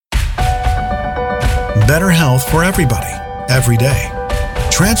better health for everybody, every day.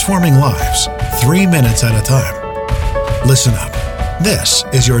 Transforming lives, 3 minutes at a time. Listen up. This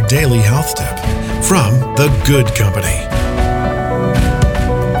is your daily health tip from The Good Company.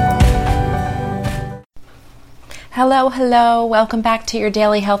 Hello. Welcome back to your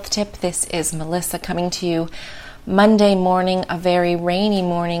daily health tip. This is Melissa coming to you Monday morning, a very rainy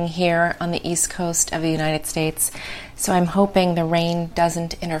morning here on the East Coast of the United States. So I'm hoping the rain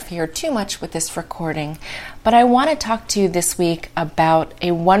doesn't interfere too much with this recording. But I want to talk to you this week about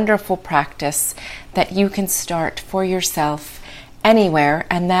a wonderful practice that you can start for yourself anywhere,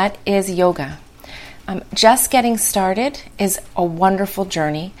 and that is yoga. Just getting started is a wonderful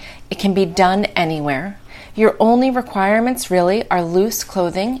journey. It can be done anywhere. Your only requirements really are loose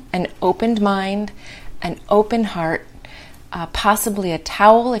clothing, an opened mind, an open heart, possibly a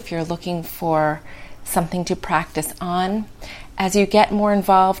towel if you're looking for something to practice on. As you get more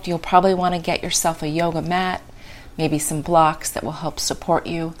involved, you'll probably want to get yourself a yoga mat, maybe some blocks that will help support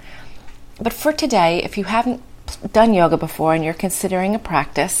you. But for today, if you haven't done yoga before and you're considering a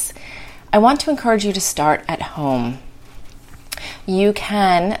practice, I want to encourage you to start at home. You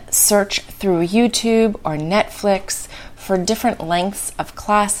can search through YouTube or Netflix for different lengths of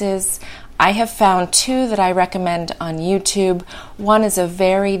classes. I have found two that I recommend on YouTube. One is a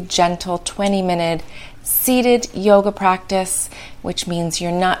very gentle 20-minute seated yoga practice, which means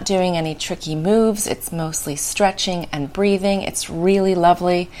you're not doing any tricky moves. It's mostly stretching and breathing. It's really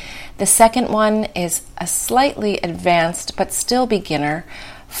lovely. The second one is a slightly advanced but still beginner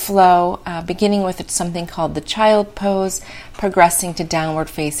flow, beginning with something called the child pose, progressing to downward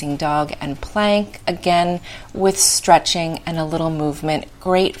facing dog and plank, again with stretching and a little movement.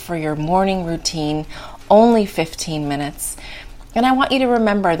 Great for your morning routine, only 15 minutes. And I want you to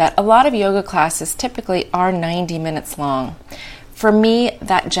remember that a lot of yoga classes typically are 90 minutes long. For me,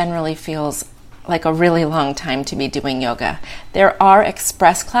 that generally feels like a really long time to be doing yoga. There are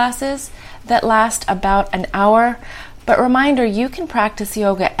express classes that last about an hour, but reminder, you can practice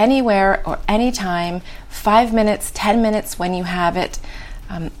yoga anywhere or anytime, 5 minutes, 10 minutes when you have it.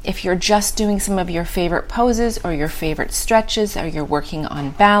 If you're just doing some of your favorite poses or your favorite stretches or you're working on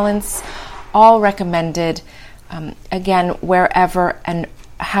balance, all recommended, again, wherever and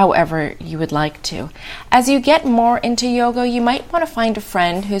however you would like to. As you get more into yoga, you might want to find a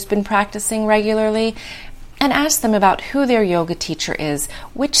friend who's been practicing regularly and ask them about who their yoga teacher is,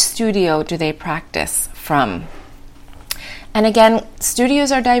 which studio do they practice from. And again,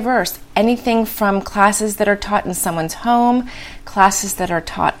 studios are diverse. Anything from classes that are taught in someone's home, classes that are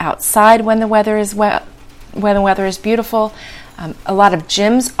taught outside when the weather is beautiful. A lot of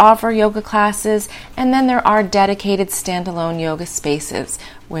gyms offer yoga classes, and then there are dedicated standalone yoga spaces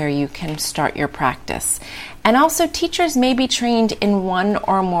where you can start your practice. And also, teachers may be trained in one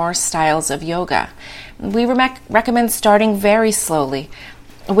or more styles of yoga. We recommend starting very slowly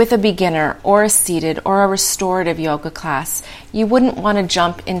with a beginner or a seated or a restorative yoga class. You wouldn't want to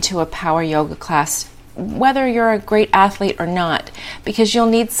jump into a power yoga class, whether you're a great athlete or not, because you'll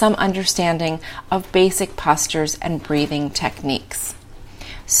need some understanding of basic postures and breathing techniques.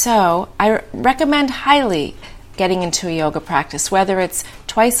 So I recommend highly getting into a yoga practice, whether it's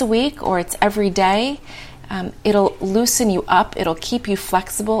twice a week or it's every day. It'll loosen you up. It'll keep you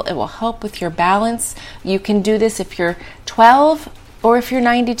flexible. It will help with your balance. You can do this if you're 12 or if you're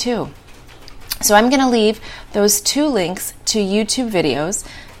 92. So I'm going to leave those two links to YouTube videos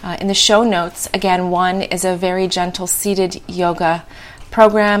in the show notes. Again, one is a very gentle seated yoga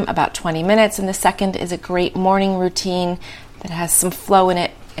program, about 20 minutes, and the second is a great morning routine that has some flow in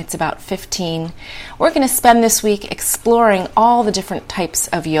it. It's about 15. We're going to spend this week exploring all the different types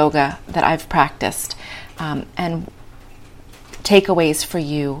of yoga that I've practiced and takeaways for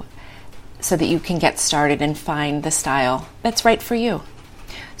you so that you can get started and find the style that's right for you.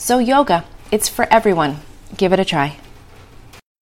 So yoga, it's for everyone. Give it a try.